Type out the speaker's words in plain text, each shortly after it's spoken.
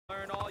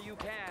Learn all you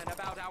can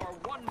about our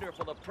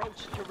wonderful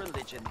approach to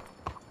religion.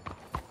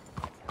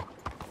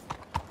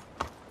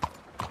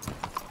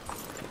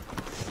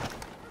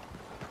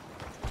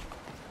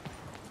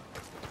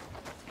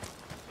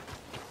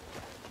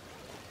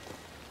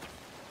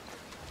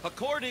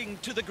 According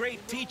to the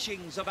great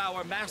teachings of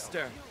our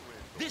Master,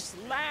 this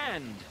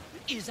land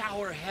is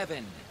our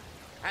heaven,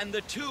 and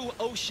the two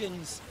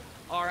oceans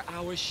are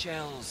our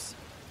shells.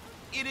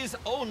 It is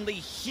only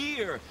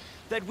here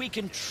that we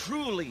can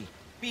truly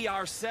be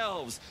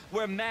ourselves,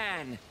 where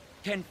man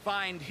can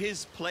find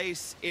his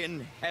place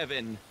in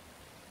heaven.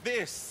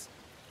 This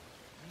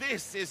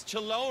is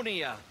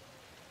Chelonia,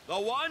 the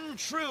one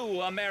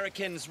true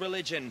American's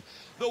religion,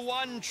 the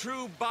one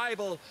true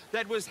Bible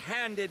that was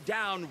handed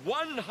down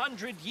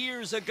 100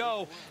 years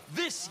ago,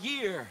 this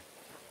year,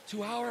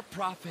 to our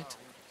prophet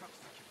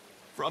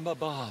from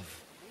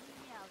above.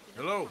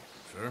 Hello,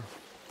 sir.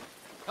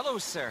 Hello,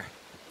 sir.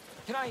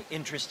 Can I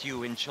interest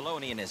you in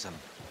Chelonianism?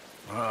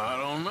 I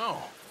don't know.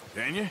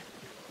 Can you?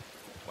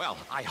 Well,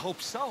 I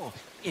hope so.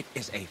 It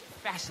is a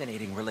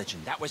fascinating religion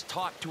that was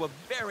taught to a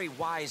very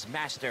wise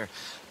master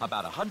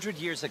about 100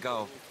 years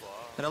ago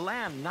in a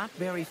land not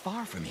very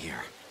far from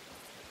here.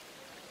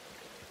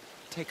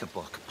 Take a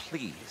book,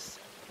 please.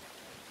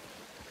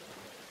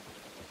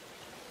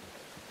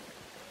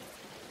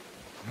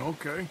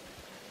 Okay.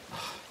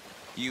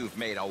 You've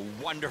made a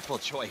wonderful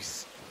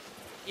choice.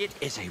 It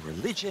is a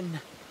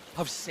religion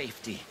of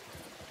safety.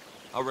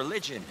 A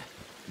religion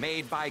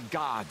made by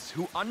gods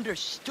who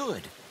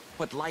understood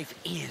what life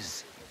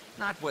is.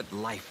 Not what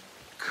life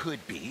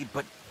could be,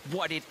 but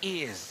what it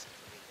is.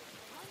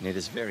 And it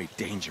is very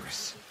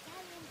dangerous.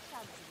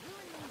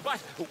 But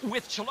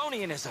with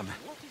Chelonianism,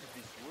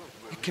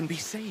 it can be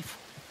safe.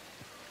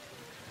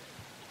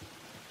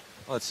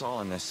 Well, it's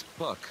all in this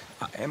book.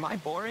 Am I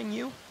boring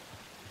you?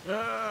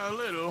 A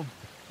little.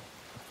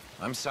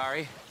 I'm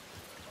sorry.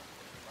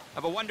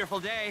 Have a wonderful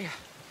day.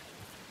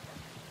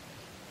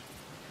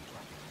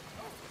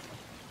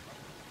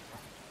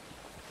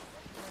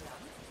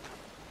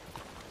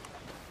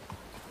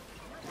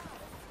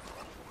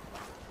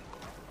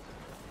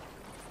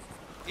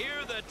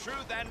 Hear the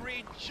truth and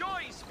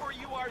rejoice, for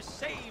you are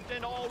saved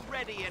and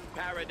already in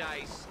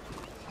paradise.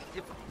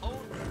 If only...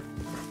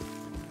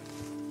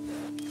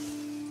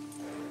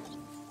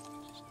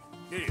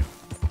 Here.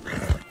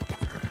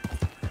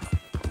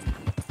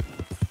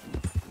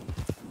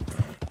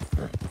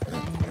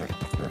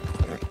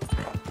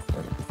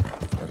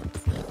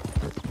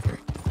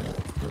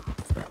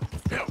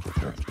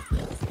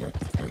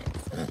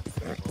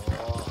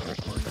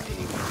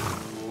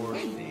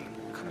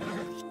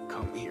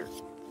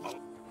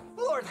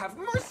 Lord have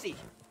mercy!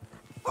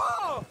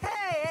 Oh,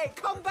 hey,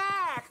 come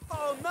back!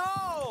 Oh,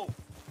 no!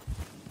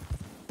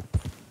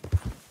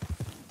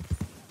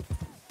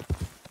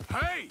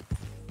 Hey!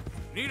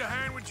 Need a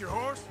hand with your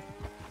horse?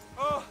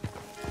 Oh,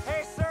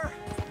 hey, sir!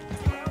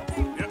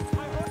 Yep.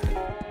 My horse.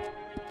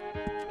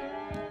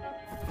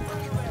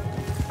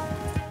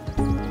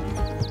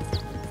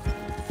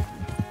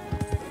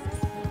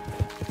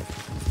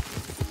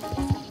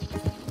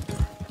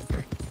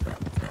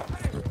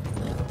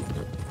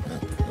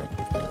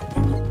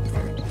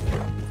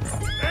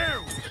 There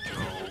we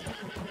go.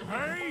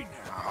 Hey,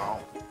 now.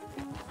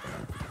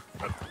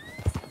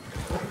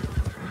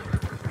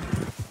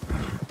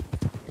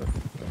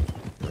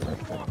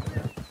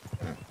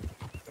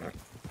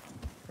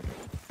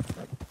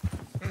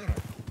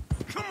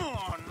 Come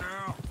on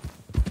now.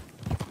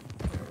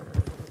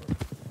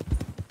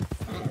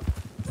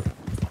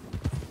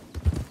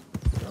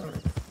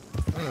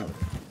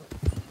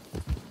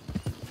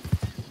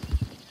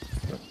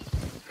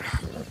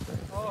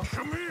 Oh,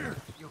 Come here.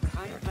 you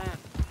kind man.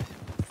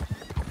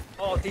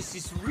 Oh, this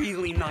is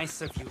really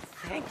nice of you.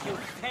 Thank you,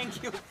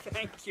 thank you,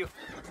 thank you.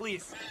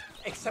 Please,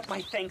 accept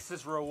my thanks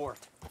as reward.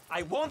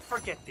 I won't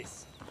forget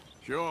this.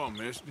 Sure,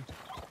 mister.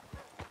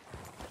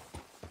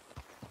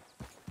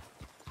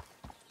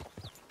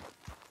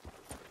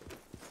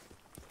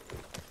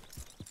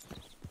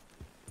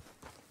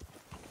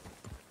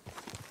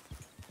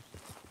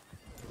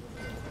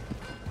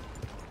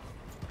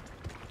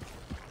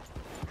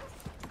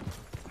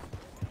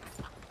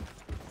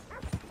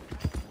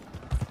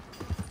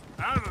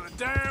 Out of the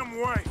damn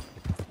way.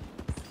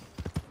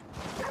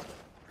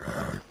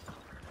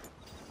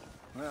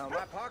 Well,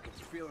 my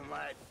pockets are feeling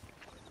light.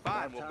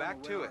 Fine, we'll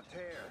back to it.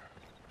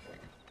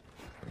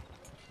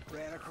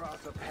 Ran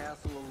across a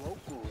passel of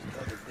locals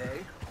the other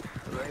day.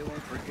 They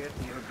won't forget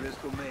the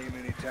O'Driscoll name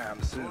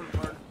anytime soon.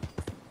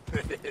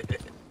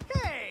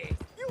 Hey,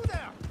 you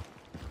there!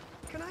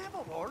 Can I have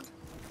a word?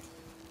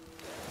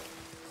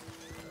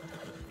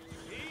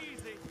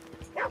 Easy.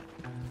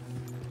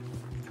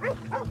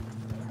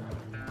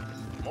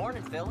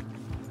 Morning, Phil.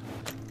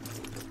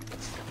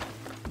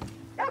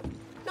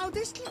 Now,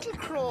 this little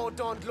crow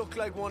don't look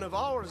like one of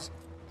ours.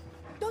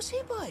 Does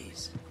he,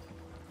 boys?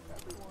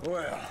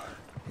 Well,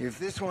 if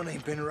this one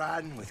ain't been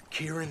riding with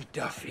Kieran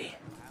Duffy.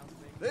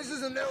 This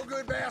is a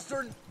no-good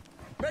bastard.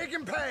 Make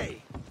him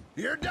pay.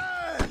 You're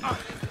done!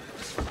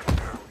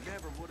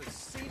 Never would have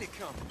seen they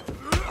come.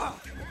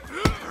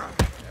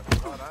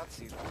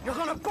 You're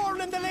gonna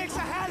burn in the lakes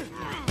of hell!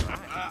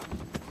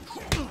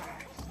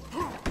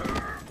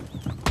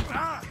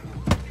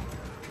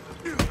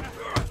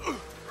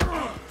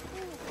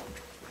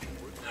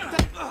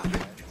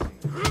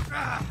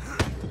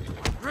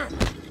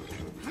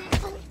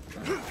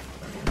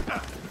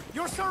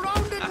 You're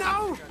surrounded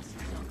now!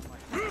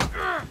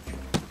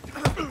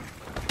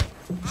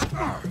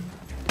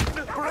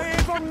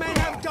 Braver men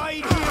have died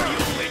here,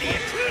 you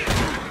idiot!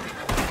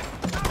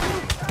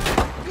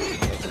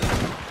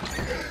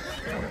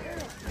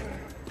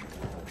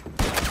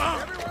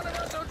 Every one of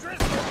us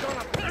O'Driscoll's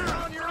gonna pick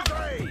on your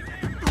grave!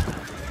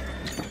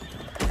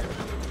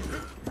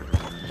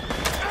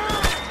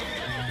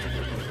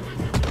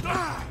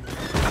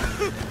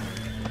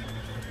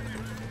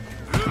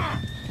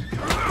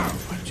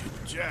 Bunch of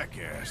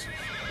jackasses.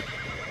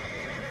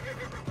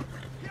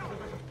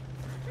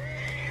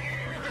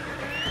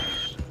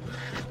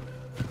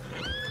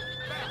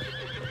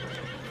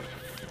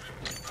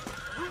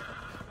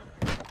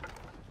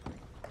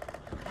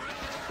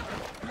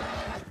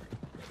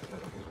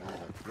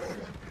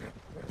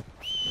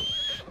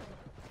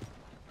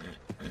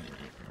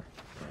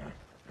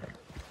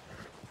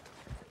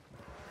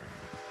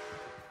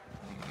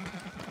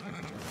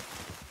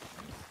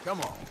 Come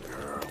on,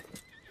 girl.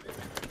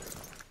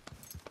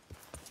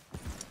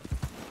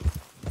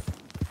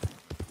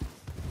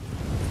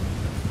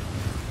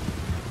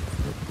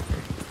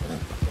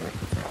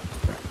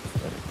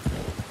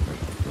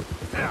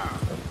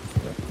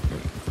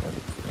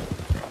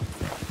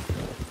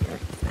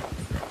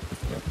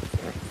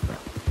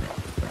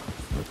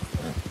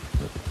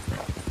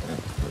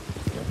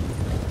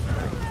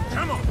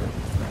 Come on.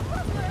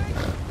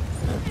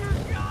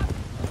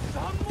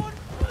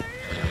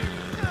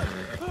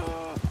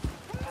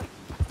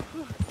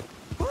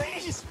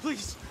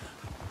 Please!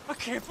 I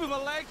can't feel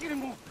my leg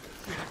anymore.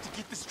 We have to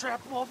get the strap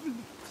off me.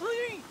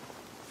 Please!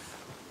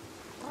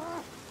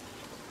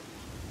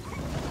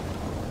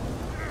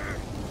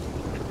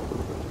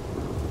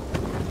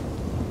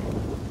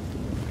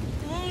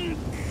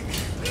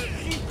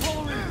 Keep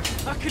pulling.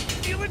 I can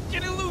feel it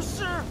getting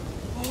looser.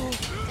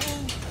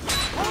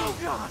 Oh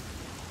God!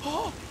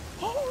 Oh,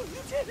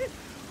 you did it!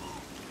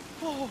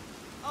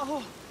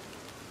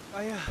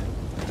 I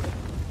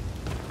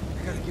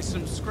gotta get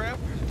some scrap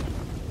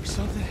or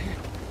something.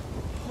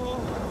 Oh,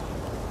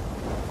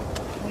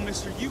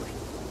 mister,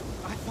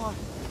 I thought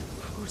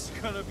I was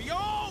gonna be,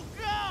 oh,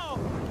 God!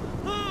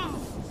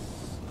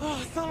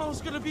 I thought I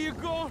was gonna be a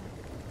goner.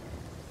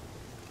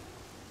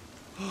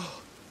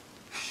 Oh,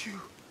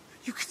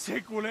 you can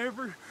take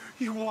whatever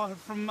you want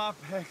from my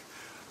pack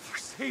for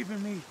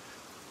saving me.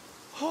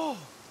 Oh,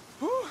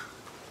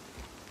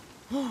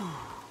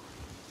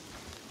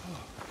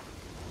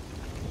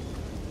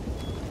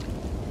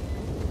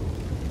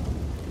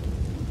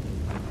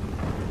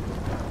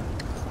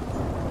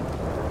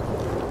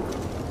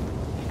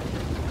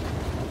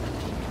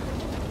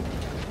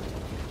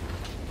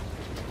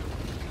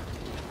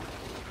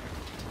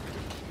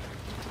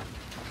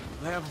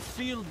 They have a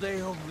field day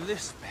over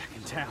this back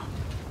in town.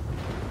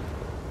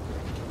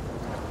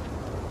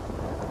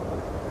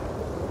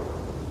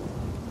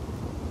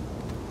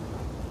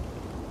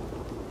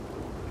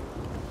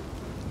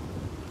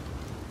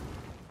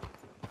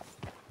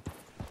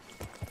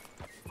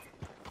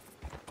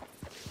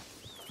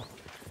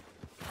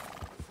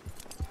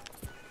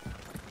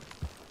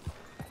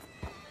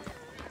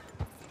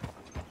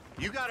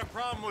 You got a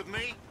problem with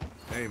me?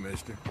 Hey,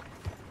 mister.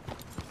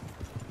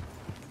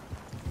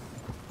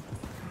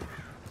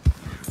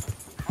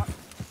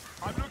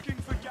 I'm looking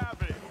for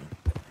Gavin.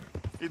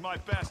 He's my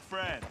best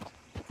friend.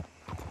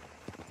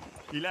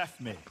 He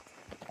left me.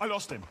 I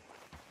lost him.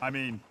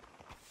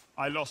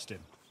 I lost him.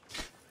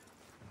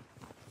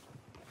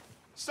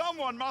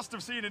 Someone must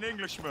have seen an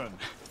Englishman.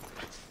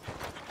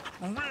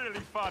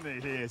 Really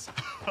funny he is.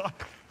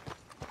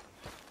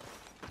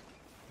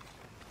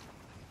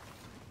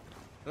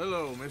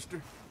 Hello,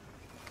 mister.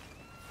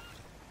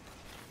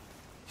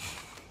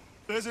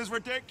 This is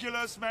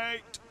ridiculous,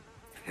 mate.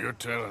 You're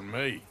telling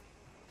me.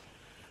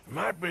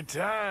 Might be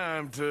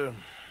time to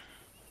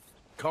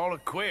call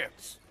it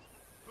quits.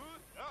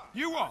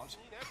 You what?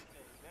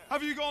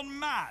 Have you gone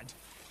mad?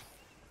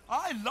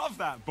 I love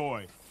that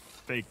boy.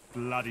 Big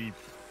bloody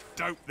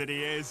dope that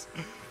he is.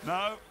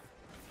 No,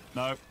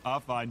 I'll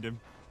find him.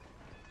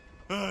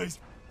 He's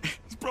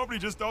probably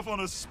just off on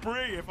a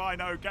spree if I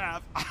know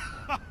Gav.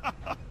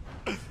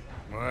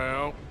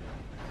 Well,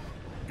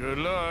 good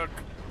luck.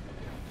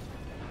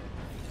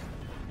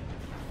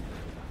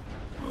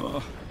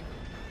 Oh,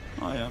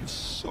 I am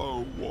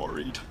so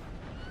worried.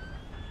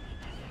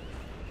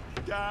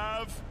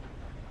 Gav!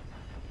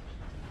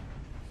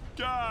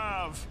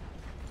 Gav!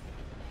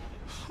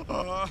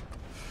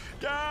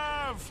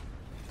 Gav!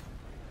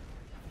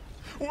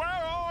 Where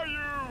are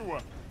you?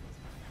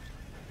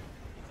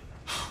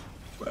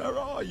 Where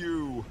are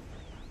you?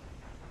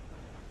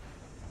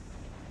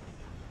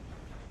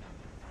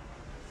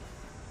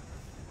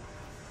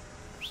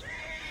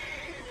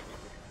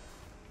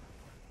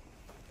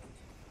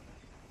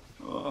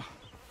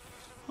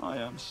 I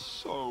am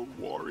so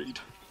worried.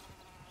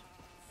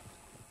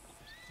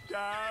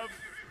 Gav!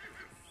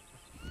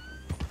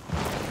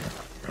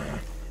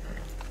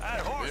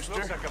 That horse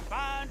looks like a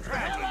fine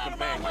traveling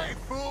companion.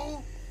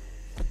 Fool!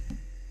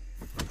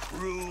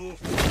 Rule.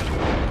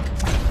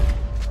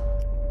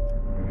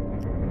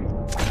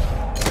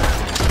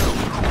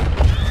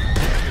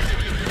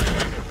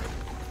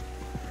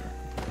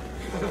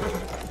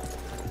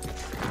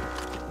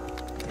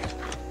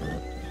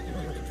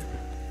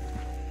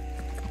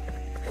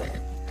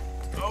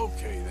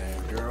 Okay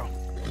then, girl.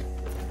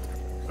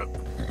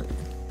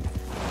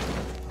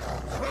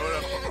 Throw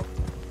it up.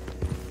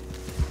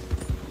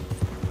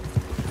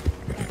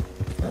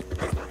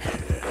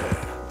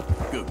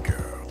 Good girl.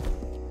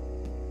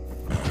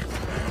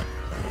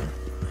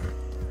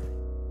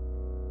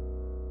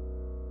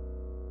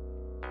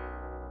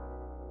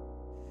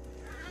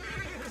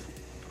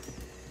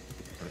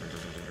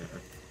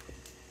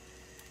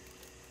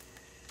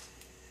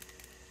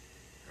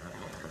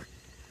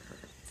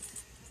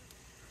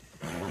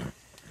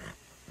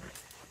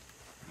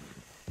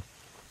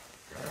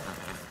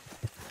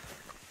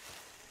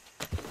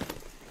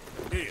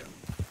 Here.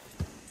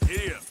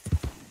 Here.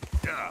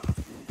 Yeah.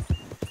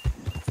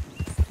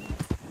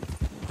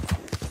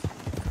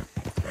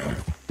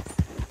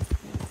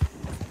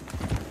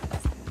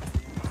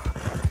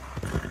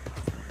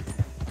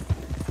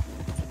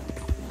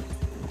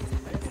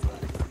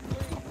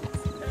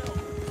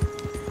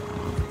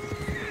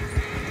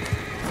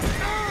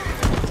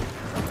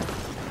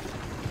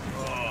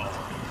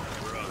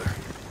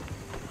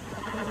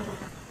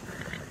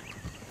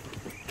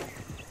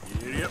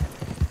 Yep.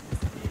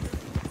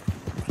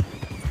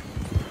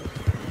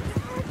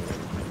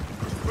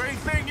 Where do you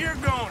think you're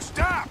going?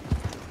 Stop!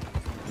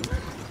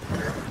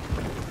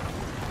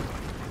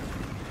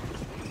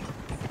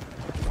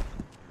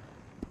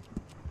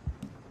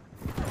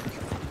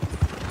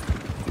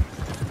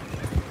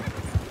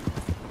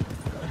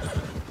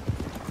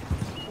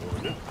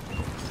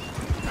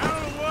 Out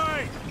of the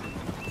way!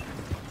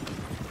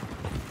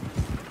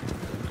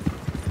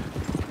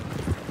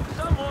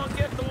 Someone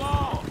get the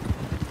law!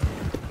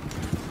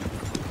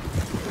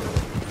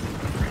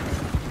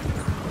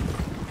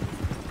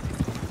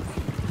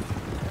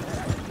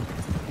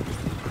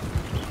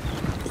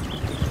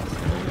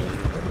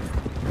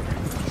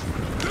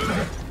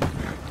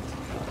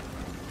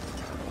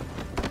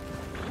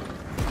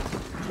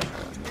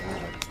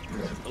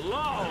 The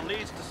law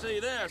needs to see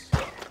this.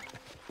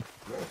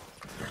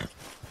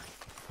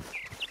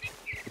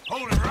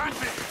 Hold it right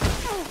there.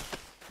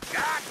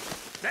 God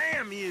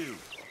damn you!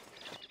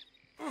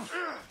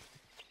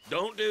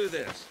 Don't do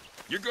this.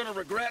 You're gonna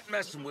regret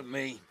messing with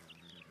me.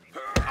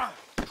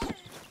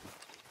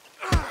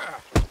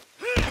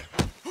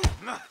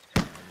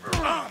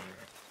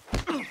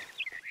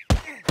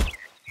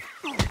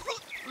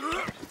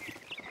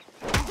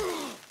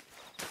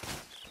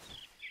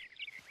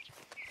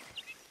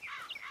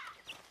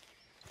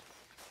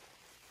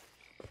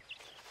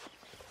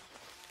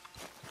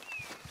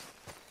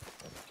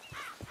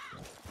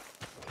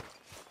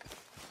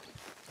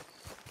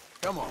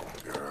 Come on,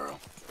 girl.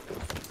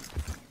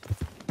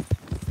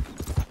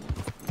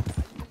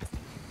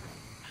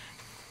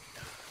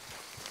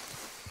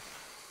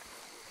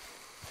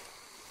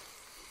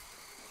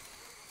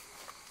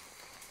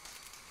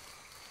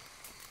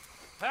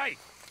 Hey,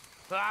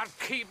 I'd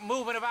keep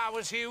moving if I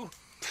was you.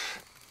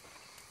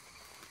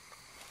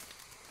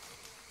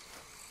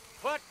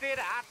 What did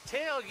I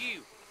tell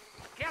you?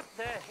 Get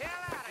the hell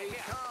out of Hey, here.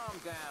 calm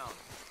down.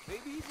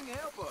 Maybe you can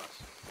help us.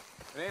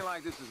 It ain't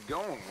like this is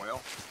going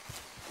well.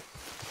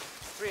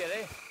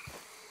 Really?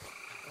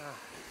 Ah,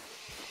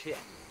 shit.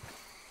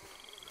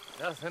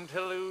 Nothing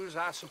to lose,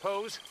 I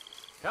suppose.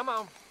 Come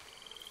on.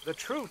 The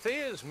truth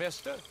is,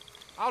 mister,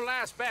 our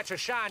last batch of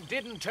shine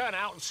didn't turn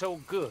out so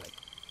good.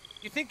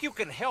 You think you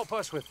can help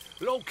us with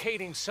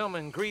locating some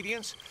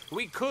ingredients?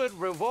 We could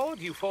reward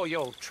you for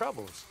your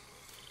troubles.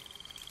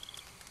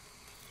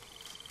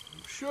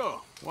 Sure,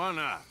 why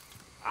not?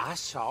 I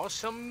saw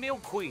some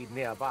milkweed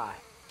nearby.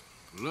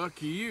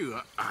 Lucky you.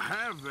 I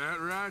have that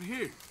right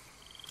here.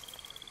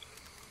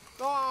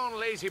 Go on,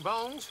 lazy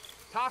bones.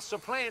 Toss the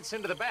plants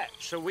into the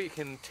batch so we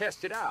can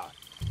test it out.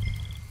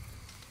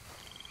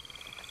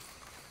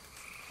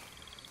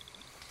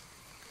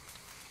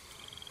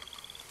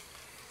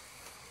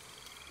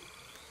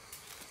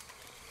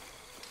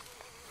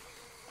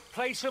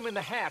 Place them in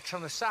the hatch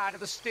on the side of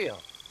the still.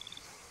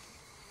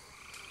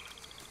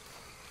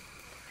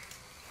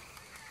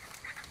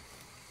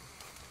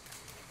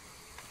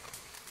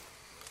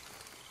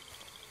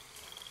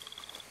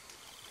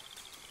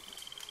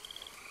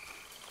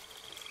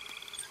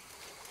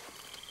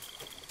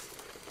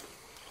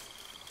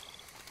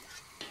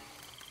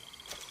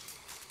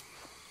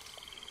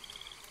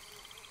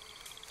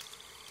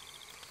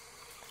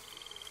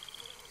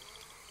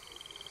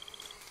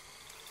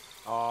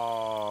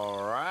 All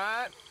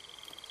right.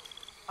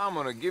 I'm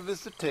gonna give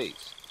this a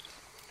taste.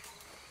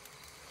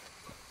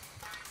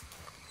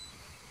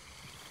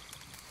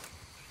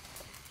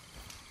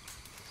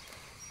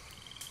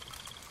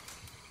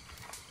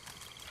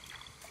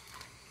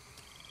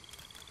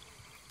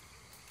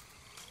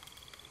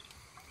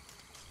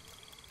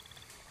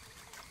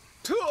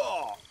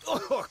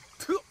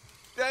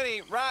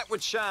 ain't right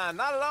with Shine,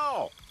 not at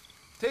all.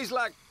 Tastes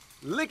like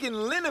licking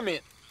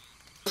liniment.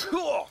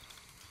 Phew.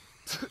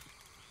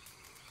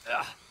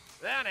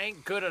 That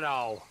ain't good at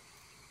all.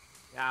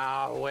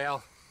 Ah,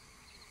 well.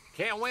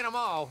 Can't win 'em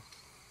all.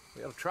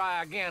 We'll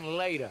try again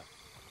later.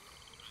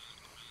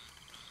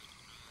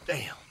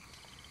 Damn.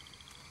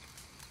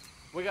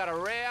 We got a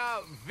rare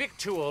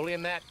victual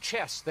in that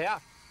chest there.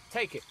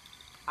 Take it.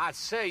 I'd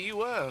say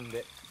you earned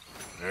it.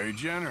 Very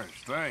generous,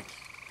 thanks.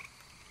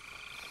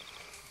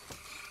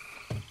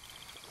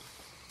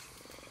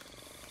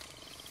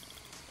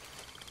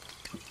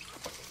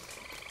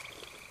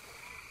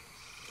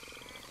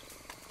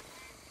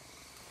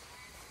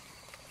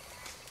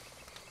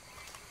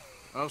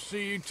 I'll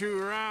see you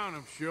two around,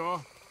 I'm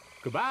sure.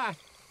 Goodbye.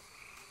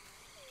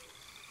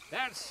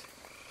 That's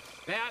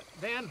that,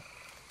 then.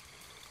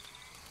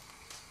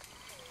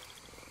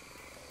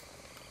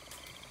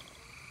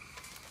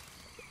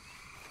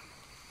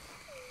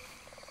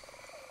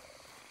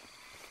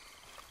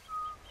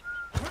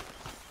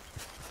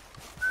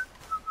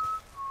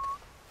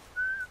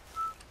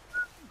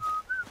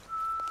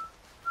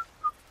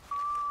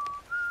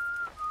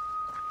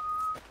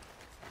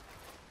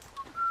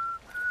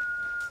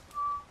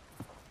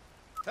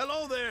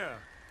 Hello there.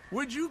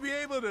 Would you be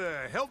able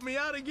to help me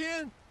out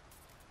again?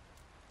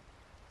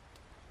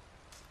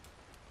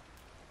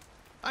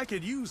 I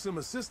could use some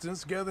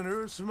assistance gathering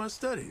herbs for my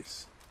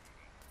studies.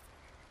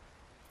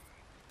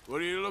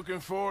 What are you looking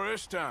for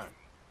this time?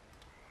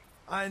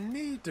 I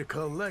need to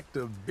collect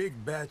a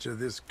big batch of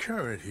this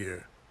currant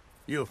here.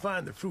 You'll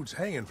find the fruits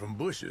hanging from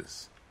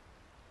bushes.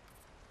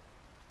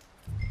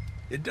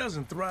 It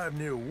doesn't thrive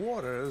near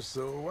water,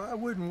 so I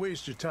wouldn't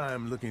waste your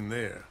time looking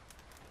there.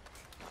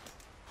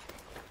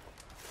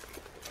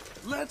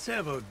 Let's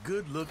have a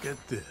good look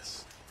at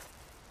this.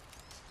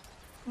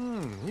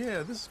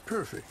 Yeah, this is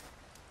perfect.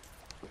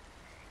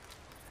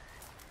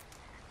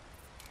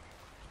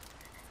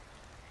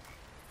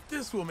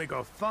 This will make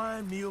a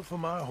fine meal for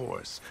my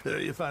horse,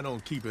 if I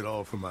don't keep it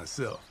all for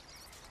myself.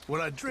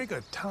 When I drink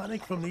a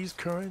tonic from these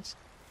currants,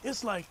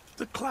 it's like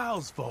the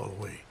clouds fall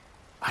away.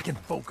 I can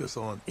focus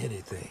on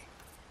anything.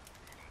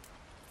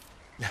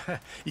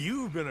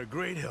 You've been a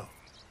great help.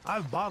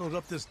 I've bottled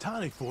up this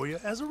tonic for you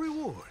as a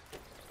reward.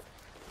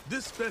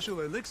 This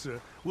special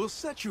elixir will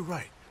set you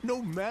right,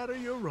 no matter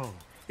your wrong,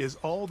 is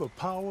all the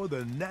power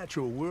the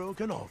natural world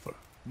can offer.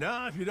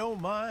 Now, if you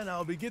don't mind,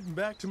 I'll be getting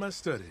back to my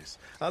studies.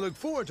 I look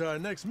forward to our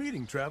next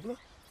meeting, traveler.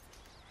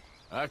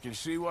 I can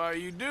see why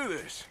you do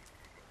this.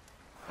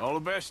 All the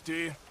best to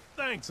you.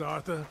 Thanks,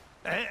 Arthur.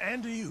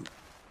 And to you.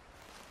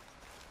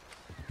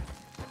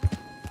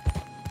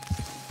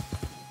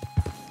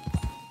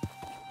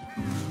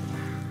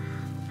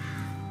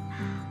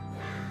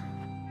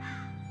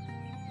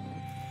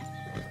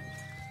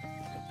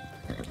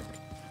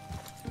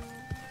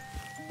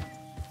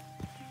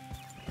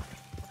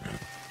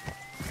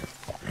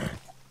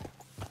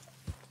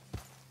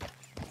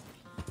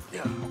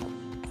 Yeah.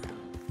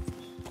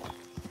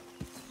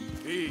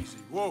 Easy.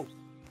 Whoa.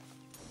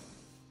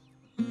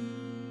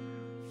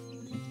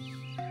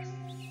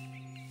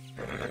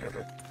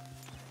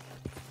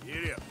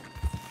 Get up.